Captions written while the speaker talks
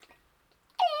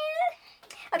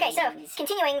Okay, so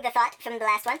continuing the thought from the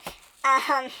last one.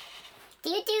 Do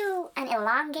you do an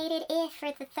elongated if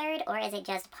for the third, or is it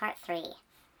just part 3?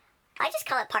 I just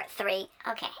call it part 3.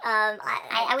 Okay. I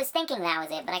I was thinking that was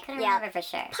it, but I couldn't Yeah. remember for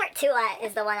sure. Part 2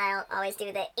 is the one I always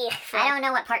do the if. I don't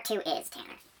know what part 2 is,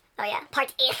 Tanner. Oh yeah,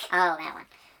 part if. Oh, that one.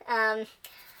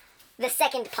 The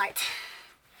second part.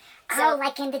 So,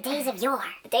 like in the days of yore.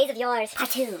 The days of yours.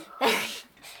 Part 2.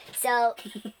 So,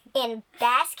 in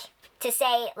Basque, to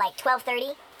say like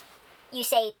 12:30, you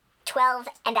say 12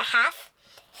 and a half,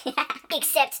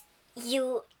 except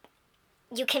you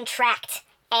contract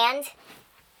and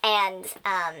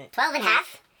 12 and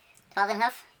half. 12 and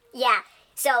half. Yeah.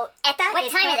 So eta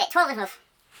What time is it? 12 and half.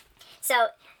 So,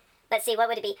 let's see, what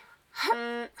would it be?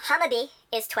 Hamabi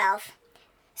is 12.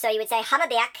 So you would say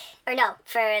hamabiak, or no,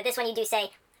 for this one you do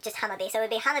say just hamabi. So it would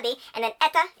be hamabi, and then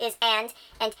eta is and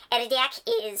erdiak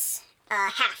is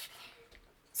half.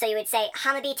 So you would say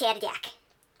hamabi to erdiak.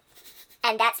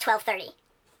 And that's 12:30.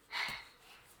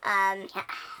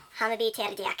 Hamabi to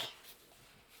erdiak.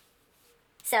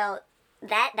 So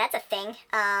that's a thing.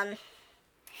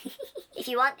 If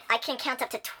you want, I can count up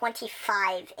to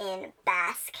 25 in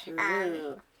Basque.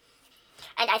 Ooh.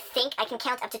 And I think I can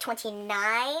count up to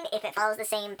 29 if it follows the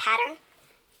same pattern.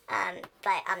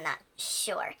 But I'm not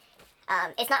sure.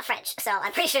 It's not French, so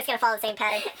I'm pretty sure it's going to follow the same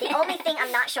pattern. The only thing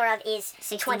I'm not sure of is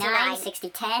 29. 60,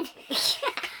 10.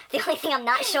 The only thing I'm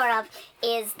not sure of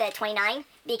is the 29,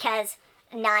 because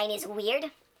 9 is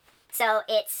weird. So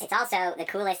it's also the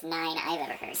coolest 9 I've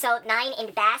ever heard. So 9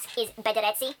 in Basque is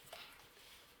bederetzi.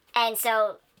 And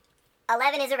so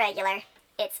 11 is irregular.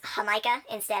 It's hamaika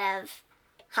instead of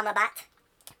hamabat.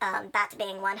 Bat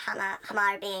being 1,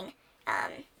 hamar being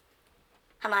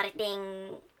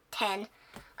 10.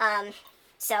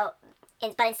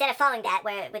 But instead of following that,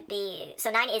 where it would be, so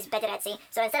 9 is bederetzi.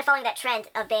 So instead of following that trend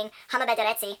of being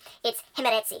hamabederetzi, it's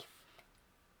himeretzi.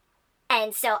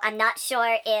 And so I'm not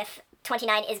sure if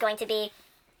 29 is going to be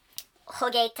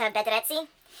hogeta bederetzi,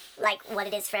 like what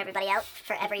it is for everybody else,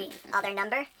 for every other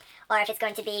number, or if it's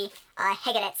going to be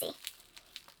hegeretzi.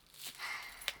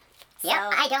 Yep,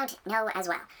 I don't know as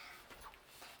well.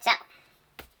 So,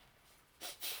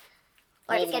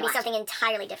 or if it's going to be something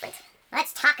entirely different.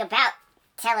 Let's talk about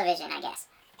television, I guess.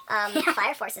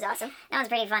 Fire Force is awesome. That was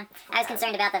pretty fun. I was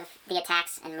concerned about the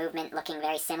attacks and movement looking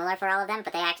very similar for all of them,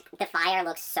 but the fire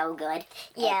looks so good.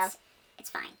 Yeah. It's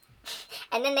fine.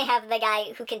 And then they have the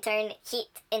guy who can turn heat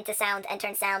into sound and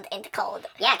turn sound into cold.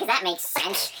 Yeah, because that makes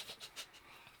sense.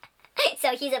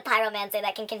 So he's a pyromancer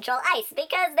that can control ice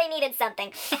because they needed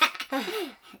something.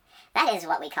 That is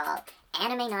what we call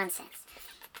anime nonsense.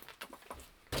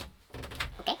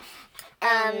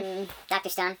 Okay. Dr.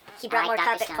 Stone. He brought more Dr.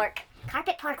 carpet Stone. pork.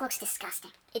 Carpet pork looks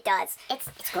disgusting. It does. It's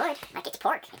good. Like, it's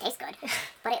pork. It tastes good.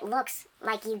 But it looks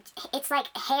like it's like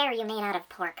hair you made out of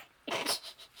pork. And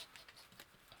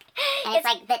it's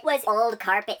like the old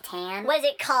carpet tan. Was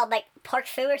it called, like, pork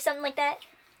foo or something like that?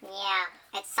 Yeah,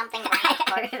 it's something like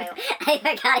pork foo. I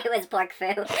forgot it was pork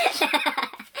foo.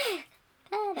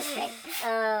 Oh, that's great.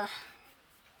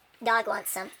 Dog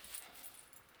wants some.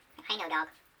 I know, dog.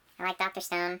 I like Dr.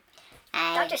 Stone.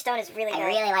 Dr. Stone is really good. I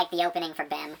really like the opening for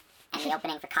BEM and the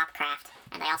opening for Copcraft,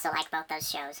 and I also like both those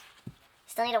shows.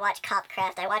 Still need to watch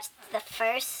Copcraft. I watched the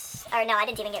first, or no, I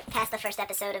didn't even get past the first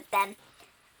episode of BEM.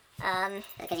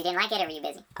 Because you didn't like it, or were you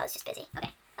busy? I was just busy. Okay.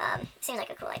 Seems like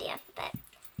a cool idea, but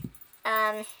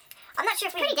I'm not sure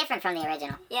if we... Pretty different from the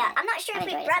original. Yeah, I'm not sure if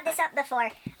we brought this up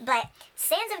before, but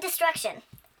Sands of Destruction.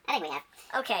 I think we have.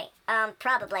 Okay,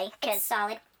 probably, It's because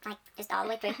solid. Like, just all the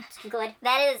way through. It's good.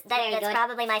 that's good.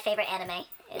 probably my favorite anime, is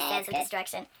Yeah, Sands it's of good.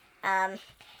 Destruction.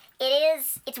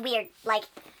 It's weird, like,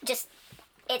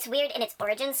 it's weird in its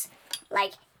origins.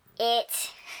 Like,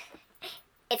 it's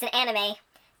an anime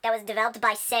that was developed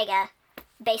by Sega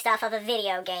based off of a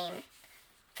video game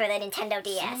for the Nintendo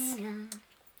DS.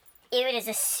 It is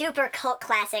a super cult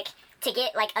classic. To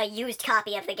get, like, a used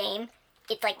copy of the game,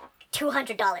 it's, like,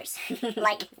 $200.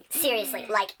 Like, seriously.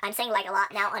 Like, I'm saying, like, a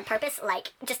lot now on purpose.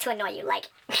 Like, just to annoy you. Like,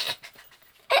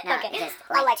 No, okay. just,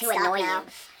 I'll, like, to stop annoy now.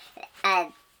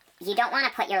 you. You don't want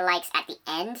to put your likes at the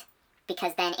end,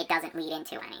 because then it doesn't lead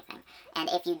into anything. And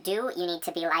if you do, you need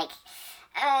to be like,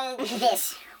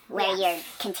 this, where Yeah. you're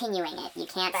continuing it. You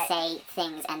can't Right. say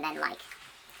things and then like.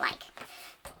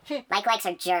 Likes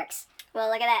are jerks. Well,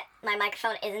 look at that. My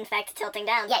microphone is, in fact, tilting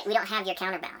down. Yeah, we don't have your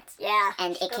counterbalance. Yeah.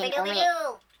 And it can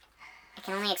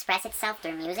only express itself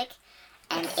through music,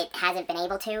 and it hasn't been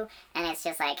able to, and it's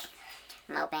just like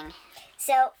moping.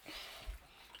 So,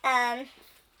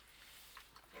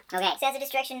 Okay. Sands of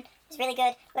Destruction is really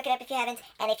good. Look it up if you haven't.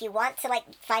 And if you want to, like,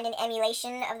 find an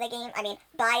emulation of the game, I mean,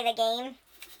 buy the game,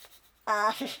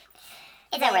 It's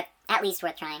at least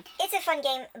worth trying. It's a fun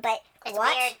game, but It's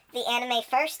watch weird. the anime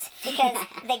first because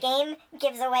the game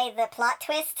gives away the plot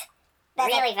twist. That's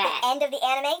Really at fast. the end of the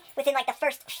anime within like the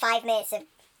first 5 minutes of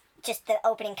just the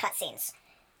opening cutscenes.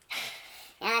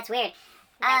 Yeah, that's weird.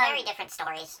 They're very different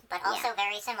stories, but also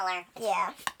very similar.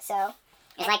 Yeah. So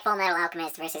It's like Full Metal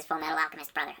Alchemist versus Full Metal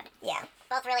Alchemist Brotherhood. yeah.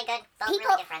 Both really good, both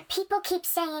really different. People keep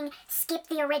saying skip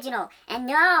the original, and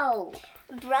no.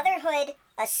 Brotherhood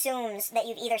assumes that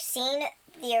you've either seen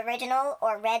the original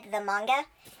or read the manga,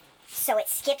 so it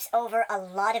skips over a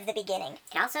lot of the beginning.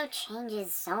 It also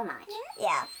changes so much.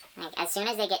 Yeah. Like as soon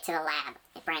as they get to the lab,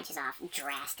 it branches off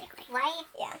drastically. Why?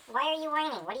 Yeah. Why are you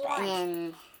whining? What do you want?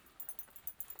 In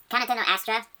Kanata no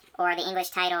Astra, or the English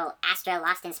title Astra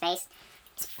Lost in Space,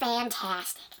 it's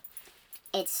fantastic.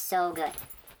 It's so good.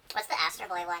 What's the Astro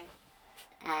Boy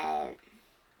one?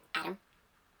 Adam.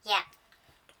 Yeah.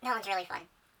 That one's really fun.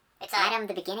 It's Adam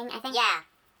the Beginning, I think? Yeah,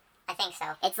 I think so.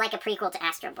 It's like a prequel to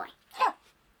Astro Boy.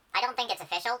 I don't think it's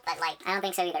official, but like, I don't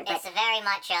think so either, but it's very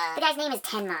much, the guy's name is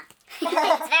Tenma.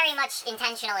 it's very much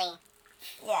intentionally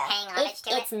Yeah. paying homage to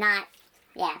it. It's not,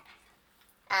 yeah.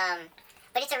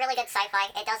 But it's a really good sci-fi.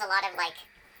 It does a lot of like,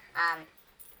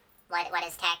 what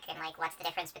is tech and like what's the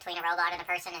difference between a robot and a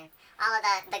person and all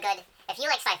of the good. If you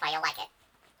like sci-fi, you'll like it.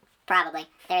 Probably.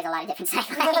 There's a lot of different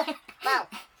sci-fi. Well,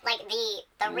 like the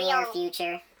Near real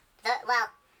future.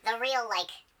 the real like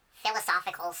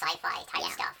philosophical sci-fi type Yeah.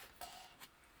 stuff.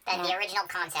 The original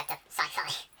concept of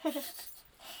sci-fi.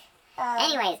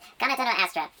 Anyways, Kanata no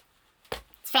Astra.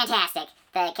 It's fantastic.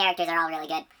 The characters are all really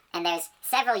good. And there's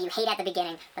several you hate at the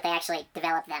beginning, but they actually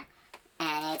develop them.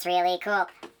 And it's really cool.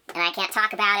 And I can't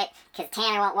talk about it, because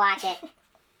Tanner won't watch it.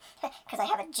 Because I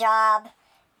have a job.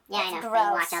 Yeah, I That's know. But gross.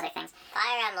 you watch other things.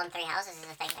 Fire Emblem Three Houses is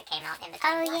a thing that came out in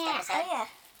between Oh, last yeah. episode. Oh yeah.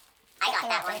 I got came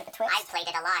that out one. with the twist. I played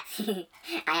it a lot.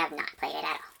 I have not played it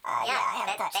at all. Yeah, I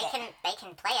haven't touched they it.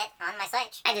 can play it on my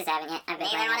Switch. I just haven't yet. I've been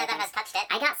Neither playing one other of them things. has touched it.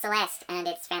 I got Celeste, and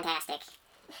it's fantastic.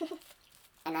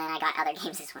 And then I got other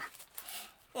games as well.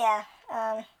 Yeah.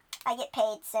 I get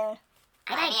paid soon.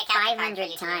 I Buy me died a captain card 500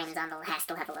 for you, times on the last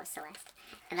level of Celeste.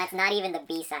 And that's not even the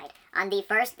B-side. On the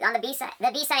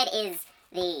B-side is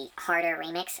the harder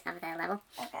remix of the level.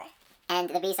 Okay. And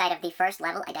the B-side of the first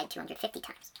level, I died 250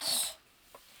 times.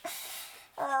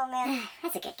 Oh man.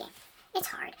 That's a good game. It's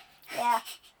hard. Yeah.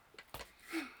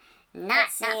 Not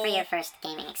for see. your first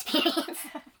gaming experience.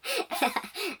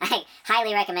 I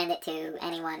highly recommend it to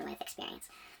anyone with experience.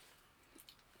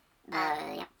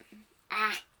 Yeah.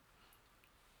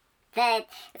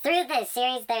 Through the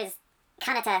series, there's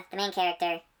Kanata, the main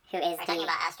character, who is Are you talking the...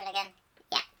 about Astrid again?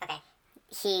 Yeah. Okay.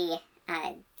 He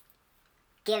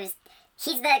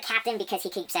he's the captain because he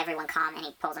keeps everyone calm and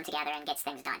he pulls them together and gets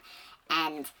things done.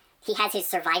 And he has his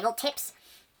survival tips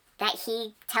that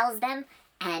he tells them,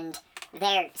 and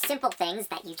they're simple things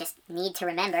that you just need to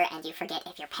remember and you forget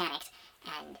if you're panicked.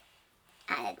 And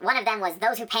one of them was,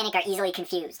 those who panic are easily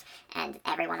confused. And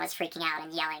everyone was freaking out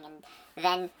and yelling, and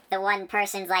then the one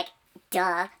person's like,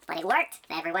 duh, but it worked.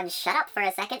 And everyone shut up for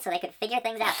a second so they could figure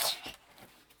things out.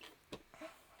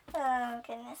 Oh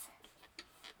goodness.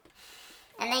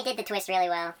 And they did the twist really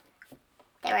well.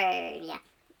 It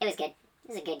was good. It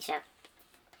was a good show.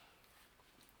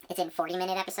 It's in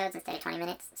 40-minute episodes instead of 20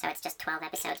 minutes, so it's just 12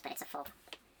 episodes, but it's a full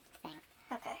thing.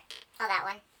 Okay. Oh, that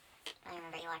one. I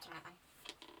remember you watching that one.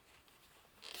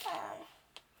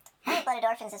 Honey Blooded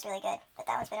Orphans is really good, but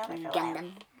that one's been over for a while.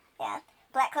 Gundam. Yeah.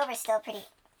 Black Clover's still pretty.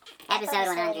 Black Episode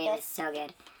Clover's still 100 really good. was so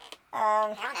good. They're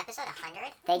on episode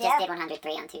 100? They just Yeah. did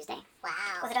 103 on Tuesday. Wow.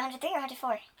 Was it 103 or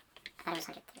 104? I thought it was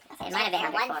 103. It might have been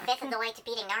They're 104. 1/5 of the way to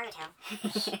beating Naruto.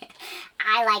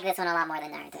 I like this one a lot more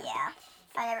than Naruto. Yeah.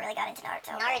 I never really got into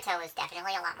Naruto. Naruto is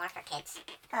definitely a lot more for kids.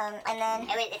 And then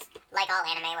It's like all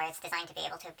anime where it's designed to be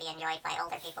able to be enjoyed by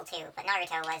older people too, but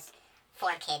Naruto was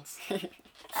for kids.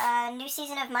 new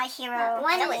season of My Hero.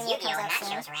 One So was Academia Yu-Gi-Oh! comes and out that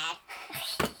soon. show's rad.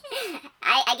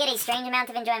 I get a strange amount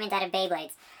of enjoyment out of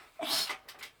Beyblades.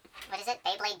 What is it?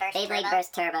 Beyblade Burst Beyblade Turbo?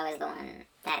 Burst Turbo is the one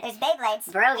that... There's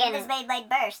Beyblades. Brogan. There's Beyblade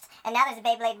Burst, and now there's a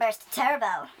Beyblade Burst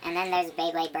Turbo. And then there's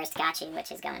Beyblade Burst Gachi,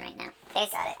 which is going right now.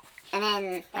 Got it. And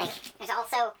then, like, There's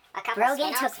also a couple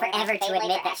Brogan spin-offs took where forever to Beyblades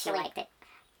admit are that she actually- liked it.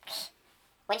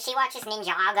 When she watches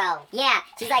Ninjago. Yeah,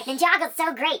 she's like, Ninjago's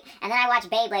so great! And then I watch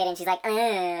Beyblade and she's like,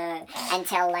 ugh,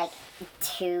 until like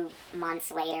 2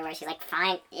 months later where she's like,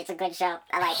 fine, it's a good show,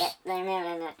 I like it.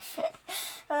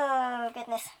 Oh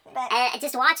goodness. But And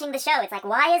just watching the show, it's like,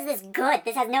 why is this good?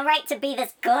 This has no right to be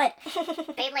this good.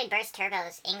 Beyblade Burst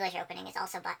Turbo's English opening is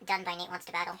also done by Nate Wants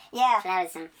to Battle. yeah. So that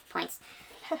was some points.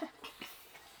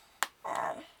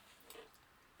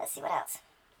 Let's see what else.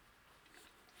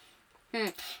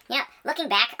 Yeah, looking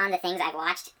back on the things I've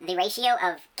watched, the ratio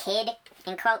of kid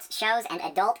in quotes shows and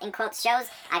adult in quotes shows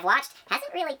I've watched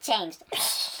hasn't really changed.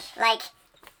 Like,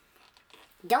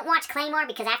 don't watch Claymore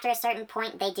because after a certain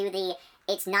point they do the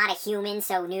it's not a human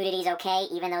so nudity's okay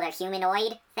even though they're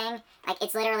humanoid thing. Like,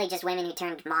 it's literally just women who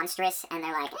turned monstrous and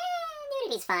they're like,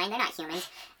 nudity's fine, they're not humans.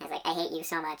 And it's like, I hate you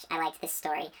so much, I liked this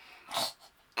story.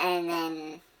 And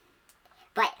then,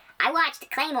 but I watched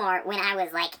Claymore when I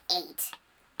was like 8.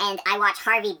 And I watch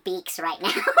Harvey Beaks right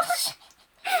now.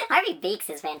 Harvey Beaks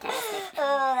is fantastic.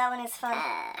 Oh, that one is fun.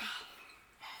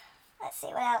 Let's see,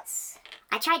 what else?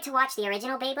 I tried to watch the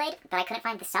original Beyblade, but I couldn't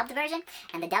find the subbed version,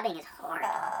 and the dubbing is horrible.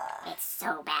 It's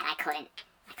so bad, I couldn't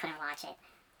watch it.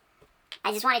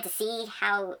 I just wanted to see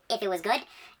if it was good,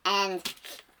 and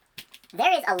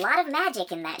there is a lot of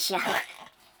magic in that show.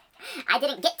 I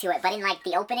didn't get to it, but in like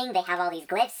the opening, they have all these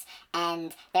glyphs,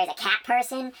 and there's a cat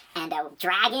person and a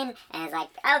dragon, and it's like,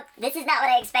 oh, this is not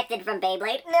what I expected from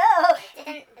Beyblade. No!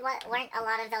 Weren't a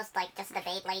lot of those like just the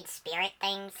Beyblade spirit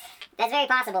things? That's very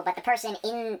possible, but the person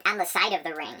on the side of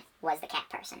the ring was the cat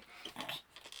person.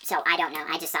 So I don't know.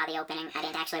 I just saw the opening. I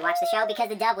didn't actually watch the show because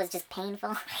the dub was just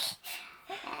painful.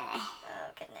 Oh,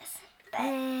 goodness. But,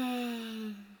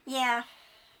 yeah.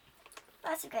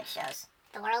 Lots of good shows.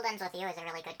 The World Ends With You is a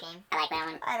really good game. I like that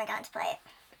one. I haven't gotten to play it.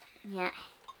 Yeah.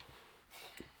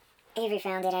 Avery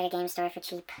found it at a game store for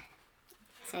cheap.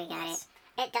 So he got it.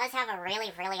 It does have a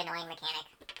really, really annoying mechanic,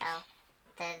 though.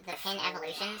 The pin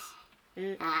evolutions,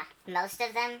 most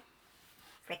of them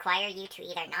require you to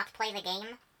either not play the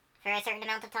game for a certain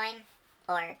amount of time,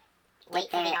 or wait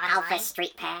for the online. Alpha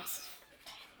Street Pass.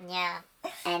 Yeah.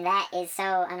 And that is so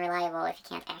unreliable if you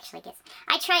can't actually get...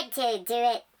 I tried to do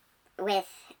it with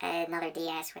another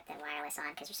DS with the wireless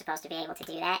on, because you're supposed to be able to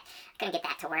do that. I couldn't get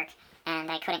that to work,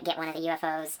 and I couldn't get one of the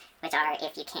UFOs, which are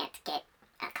if you can't get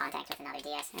contact with another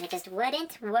DS, and it just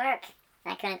wouldn't work.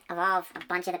 I couldn't evolve a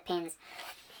bunch of the pins.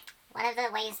 One of the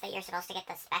ways that you're supposed to get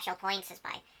the special points is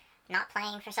by not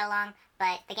playing for so long,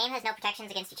 but the game has no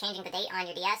protections against you changing the date on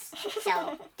your DS,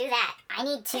 so do that. I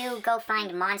need to go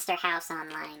find Monster House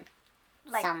online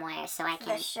Like somewhere, so I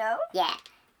can... the show? Yeah.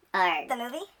 Or The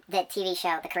movie? the TV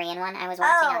show, the Korean one I was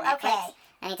watching on Netflix. Okay.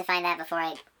 I need to find that before I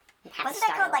have to Wasn't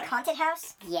start that called, over. like, Haunted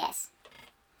House? Yes.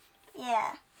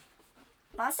 Yeah.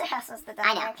 Monster House was the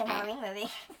I know, American I know. Halloween movie. It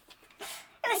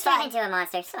I was turned fun. into a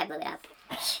monster, so I blew it up.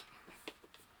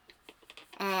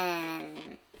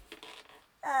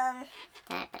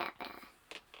 Da-ba-da-ba-da.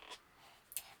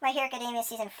 My Hero Academia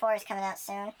Season 4 is coming out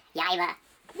soon. Yaiba.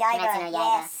 Yaiba, Kimetsu no Yaiba.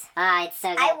 yes. Oh, it's so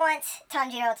good. I want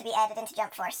Tanjiro to be added into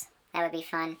Jump Force. That would be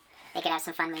fun. They could have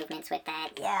some fun movements with that.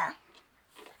 Yeah.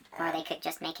 Or they could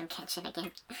just make him Kenshin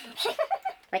again.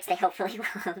 Which they hopefully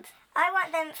won't. I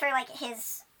want them for, like,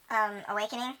 his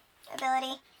awakening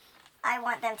ability. I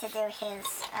want them to do his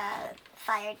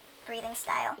fire breathing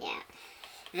style.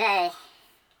 Yeah.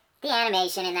 The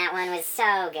animation in that one was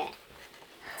so good.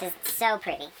 Just so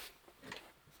pretty.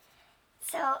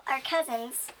 So, our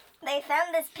cousins, they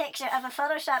found this picture of a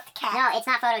photoshopped cat. No, it's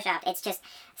not Photoshop. It's just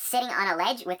sitting on a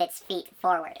ledge with its feet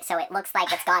forward. So it looks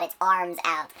like it's got its arms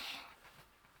out.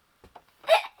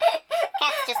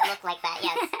 Cats just look like that,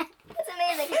 yes. It's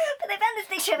amazing. But they found this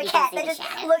picture of a You can cat see that the just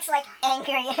shadow. looks like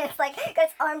angry. And it's like, got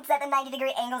its arms at the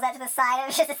 90-degree angles out to the side, and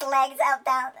it's just its legs out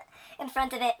down in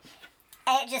front of it.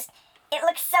 And it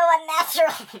looks so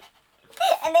unnatural.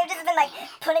 And they've just been, like,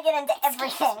 putting it into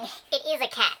everything. It is a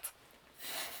cat.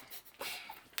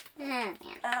 Oh, man.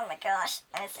 Oh my gosh.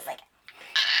 And it's just like,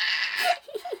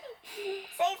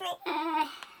 save me.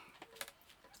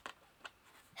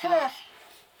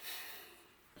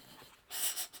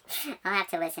 I'll have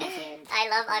to listen to... I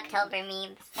love October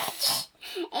memes.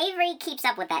 Avery keeps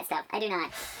up with that stuff. I do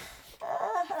not.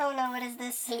 Oh no, what is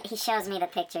this? He shows me the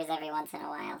pictures every once in a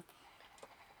while.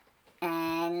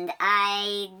 And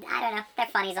I don't know. They're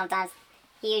funny sometimes.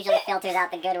 He usually filters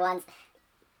out the good ones.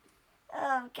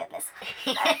 Oh goodness.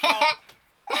 Okay.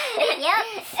 Yep.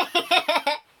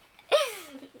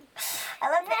 I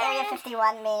love the Area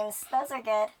 51 memes. Those are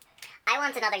good. I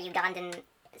want another Ugandan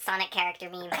Sonic character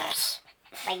meme.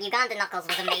 Like, Uganda Knuckles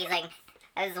was amazing.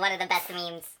 That was one of the best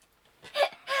memes.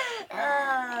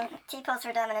 T-pose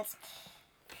for dominance.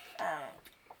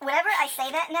 Whenever I say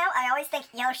that now, I always think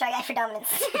Yellow Shy Guy for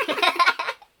dominance.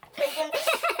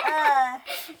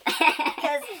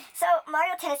 Because, so,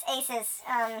 Mario Tennis Aces,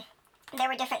 there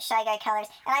were different Shy Guy colors,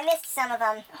 and I missed some of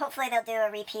them. Hopefully they'll do a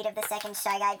repeat of the second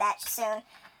Shy Guy batch soon.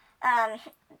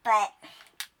 But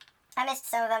I missed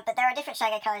some of them, but there are different Shy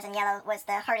Guy colors, and yellow was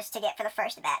the hardest to get for the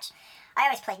first batch. I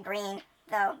always played green,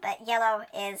 though, but yellow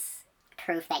is,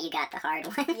 Proof that you got the hard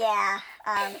one. yeah,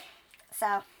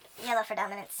 so, yellow for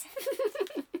dominance.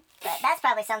 But that's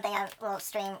probably something I will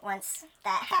stream once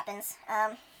that happens.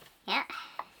 Yeah.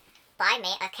 Buy me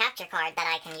a capture card that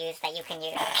I can use that you can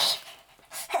use.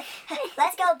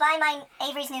 Let's go buy my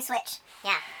Avery's new Switch.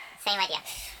 Yeah, same idea.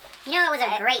 You know, it was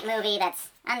a great movie that's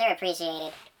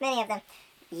underappreciated. Many of them.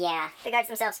 Yeah. The guards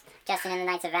themselves. Justin and the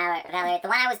Knights of Valor. The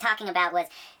one I was talking about was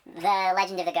The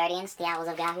Legend of the Guardians, The Owls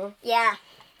of Gahu. Yeah.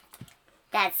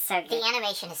 That's so good. The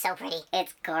animation is so pretty.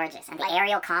 It's gorgeous. And the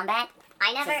aerial combat.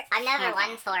 I'm never fantastic.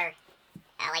 one for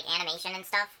like animation and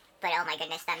stuff, but oh my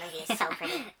goodness, that movie is so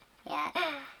pretty. Yeah.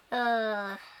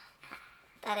 Oh,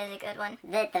 that is a good one.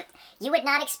 You would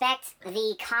not expect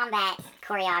the combat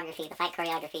choreography, the fight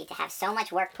choreography, to have so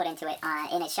much work put into it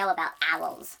in a show about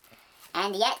owls.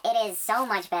 And yet it is so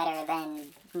much better than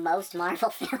most Marvel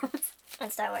films.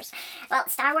 And Star Wars. Well,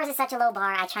 Star Wars is such a low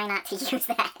bar, I try not to use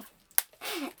that.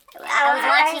 I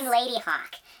was watching Lady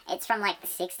Hawk. It's from like the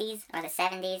 60s or the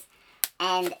 70s.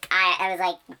 And I was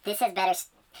like, this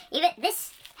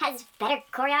has better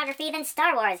choreography than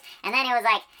Star Wars. And then it was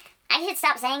like, I should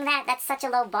stop saying that. That's such a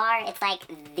low bar. It's like,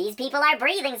 these people are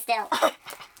breathing still.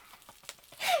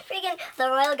 Freaking the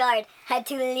Royal Guard had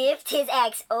to lift his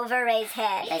axe over Ray's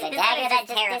head. There's a This dagger is that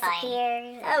just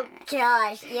terrifying. disappears. Oh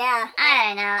gosh, yeah. I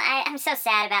don't know. I'm so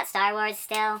sad about Star Wars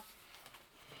still.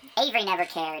 Avery never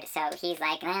cared, so he's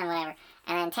like, whatever.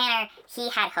 And then Tanner, he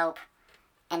had hope.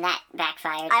 And that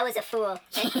backfired. I was a fool.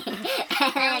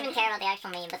 I don't even care about the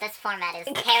actual meme, but this format is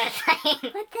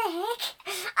terrifying. What the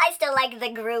heck? I still like the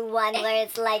Gru one where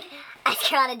it's like, ask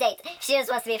her on a date. She just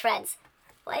wants to be friends.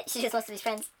 What? She just wants to be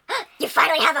friends? You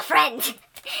finally have a friend!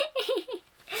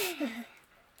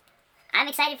 I'm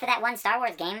excited for that one Star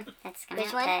Wars game that's coming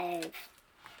Which out. one?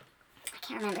 I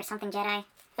can't remember. Something Jedi.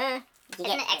 You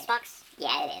Isn't it Xbox?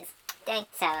 Yeah, it is. Dang.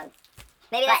 So,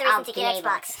 Maybe that's but the reason I'll to be get able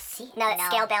Xbox. to see- Now that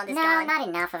No. Scalebound is no, gone. not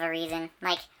enough of a reason.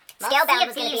 Like, Scalebound Sea of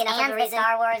was going to be Thieves enough of and a the reason.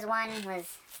 Star Wars one was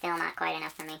still not quite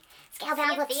enough for me. Scalebound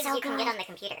Sea of looks Thieves so you can good. get on the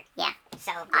computer. Yeah.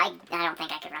 So I don't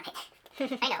think I could run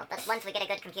it. I know, but once we get a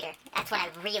good computer, that's what I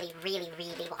really, really,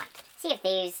 really want. Sea of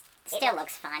Thieves still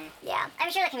looks fun. Yeah.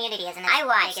 I'm sure the community isn't as I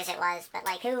watched. big as it was, but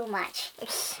like, Too much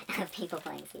of people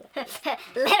playing Sea of Thieves.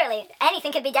 Literally,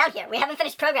 anything could be down here. We haven't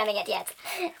finished programming it yet.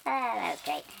 That was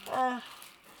great.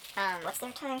 What's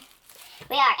their time?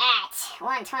 We are at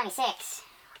 1:26.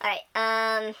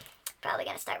 Alright, probably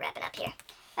gonna start wrapping up here.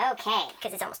 Okay.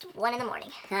 Because it's almost 1 in the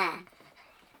morning. Huh.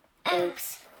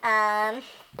 Oops. I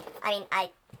mean, I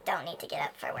don't need to get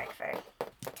up for work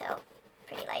till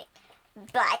pretty late.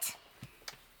 But,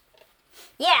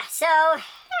 yeah, so,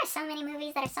 There are so many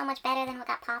movies that are so much better than what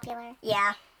got popular.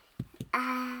 yeah.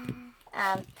 Uh,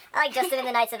 I like Justin and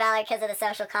the Knights of Valor because of the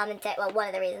social commentary. Well, one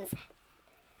of the reasons.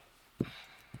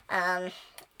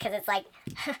 Because it's like,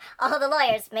 all the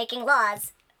lawyers making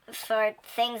laws for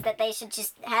things that they should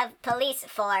just have police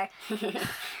for.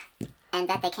 and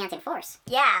that they can't enforce.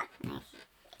 Yeah.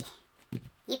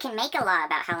 You can make a law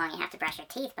about how long you have to brush your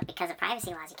teeth, but because of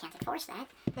privacy laws, you can't enforce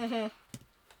that.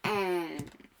 Yeah.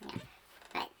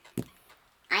 But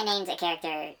I named a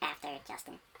character after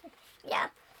Justin. Yeah.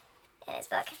 In his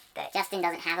book. That Justin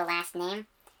doesn't have a last name,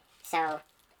 so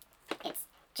it's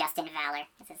Justin Valor.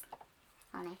 This is his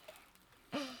full name.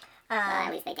 Well,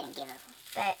 at least they didn't give a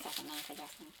but, second name for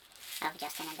Justin. Of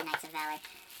Justin and the Knights of Valor.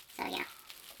 So, yeah.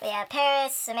 but yeah,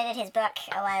 Paris submitted his book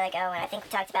a while ago, and I think we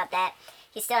talked about that.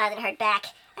 He still hasn't heard back,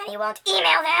 and he won't email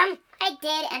them! I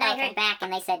did, and I Okay. heard back,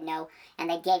 and they said no. And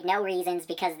they gave no reasons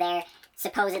because they're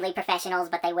supposedly professionals,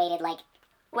 but they waited like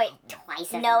Wait,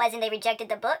 twice. no, as in they rejected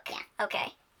the book? Yeah.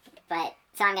 Okay. But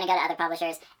so I'm gonna go to other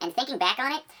publishers. And thinking back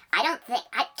on it, I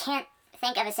can't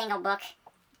think of a single book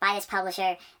by this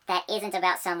publisher that isn't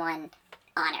about someone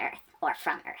on Earth or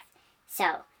from Earth. So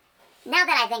now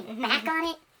that I think back on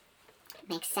it, it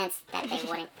makes sense that they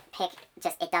wouldn't pick.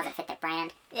 Just it doesn't fit their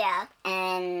brand. Yeah.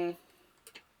 And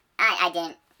I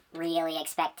didn't really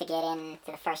expect to get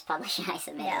into the first publisher I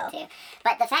submitted No. to.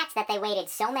 But the fact that they waited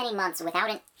so many months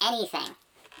without anything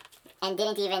and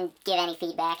didn't even give any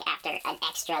feedback after an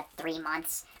extra 3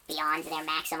 months beyond their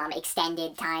maximum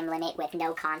extended time limit with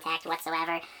no contact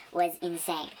whatsoever was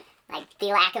insane. Like, the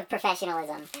lack of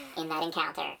professionalism in that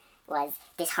encounter was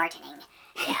disheartening.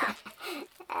 Yeah.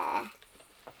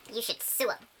 you should sue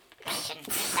them. You shouldn't.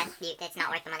 It's not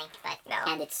worth the money, but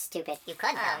No. And it's stupid. you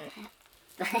could,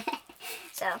 though.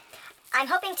 So, I'm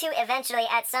hoping to eventually,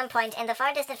 at some point in the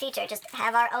far distant future, just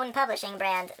have our own publishing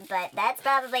brand, but that's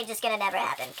probably just gonna never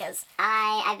happen, because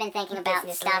I've been thinking about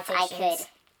Business stuff limitations.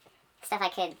 I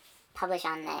could publish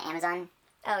on the Amazon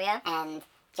oh yeah? and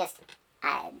just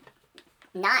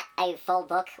not a full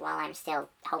book while I'm still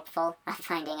hopeful of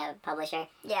finding a publisher,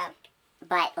 Yeah.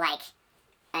 but like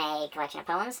a collection of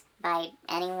poems by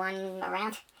anyone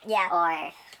around. Yeah.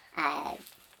 Or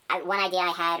one idea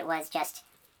I had was just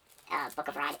a book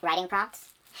of writing prompts.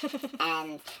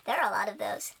 And There are a lot of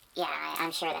those. yeah,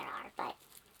 I'm sure there are, but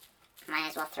might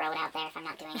as well throw it out there if I'm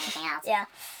not doing anything else. Yeah.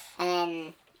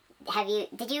 And then,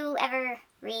 did you ever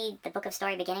read the Book of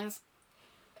Story Beginnings?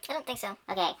 I don't think so.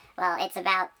 Okay, well, it's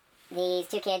about these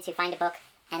two kids who find a book,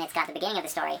 and it's got the beginning of the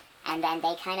story, and then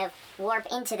they kind of warp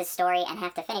into the story and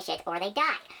have to finish it, or they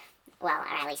die. Well, or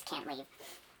at least can't leave.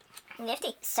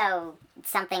 Nifty. So,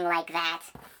 something like that,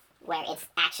 where it's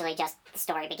actually just the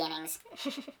story beginnings,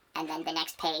 and then the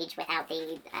next page without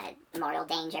the moral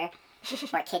danger,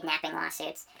 or kidnapping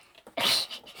lawsuits.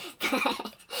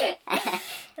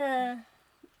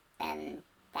 And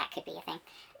that could be a thing.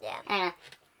 Yeah. I don't know.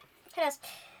 Who knows?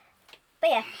 But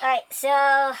yeah. All right. So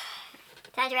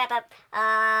time to wrap up.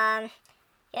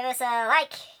 Give us a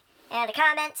like and a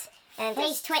comment and Please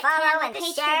just tweet, follow Tamil, and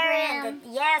the share and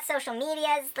Patreon. the social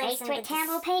medias. Please tweet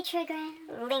Tamil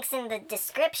Patreon. Links in the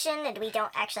description, and we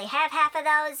don't actually have half of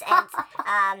those.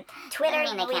 And Twitter, I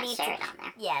mean, they we can't need share to. it on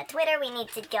there. Yeah, Twitter, we need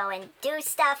to go and do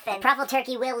stuff, and Truffle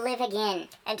Turkey will live again.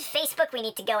 Facebook, we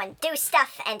need to go and do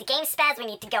stuff, and GameSpads, we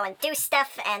need to go and do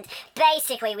stuff, and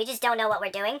basically, we just don't know what we're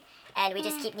doing, and we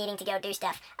just keep needing to go do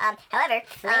stuff. However,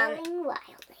 Flailing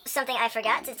wildly. something I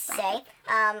forgot to say,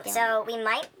 so we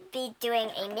might be doing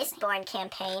a Mistborn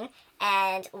campaign,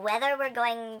 and whether we're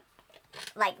going,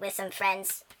 like, with some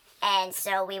friends, and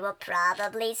so we will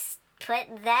probably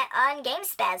put that on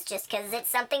GameSpads, just because it's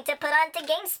something to put onto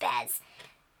GameSpads.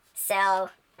 So,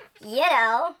 you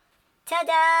know,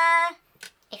 ta-da!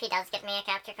 If he does get me a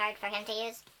capture card for him to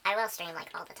use, I will stream like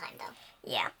all the time though.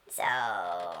 Yeah, so,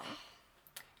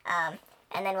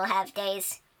 and then we'll have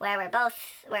days where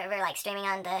we're like streaming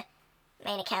on the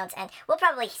main account, and we'll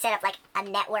probably set up like a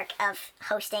network of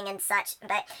hosting and such.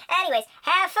 But anyways,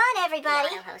 have fun, everybody.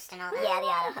 The auto host and all that. Yeah, the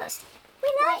auto host. We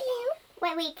love you.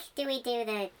 What week do we do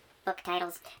the book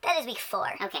titles? That is week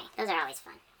 4. Okay, those are always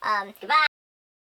fun. Goodbye.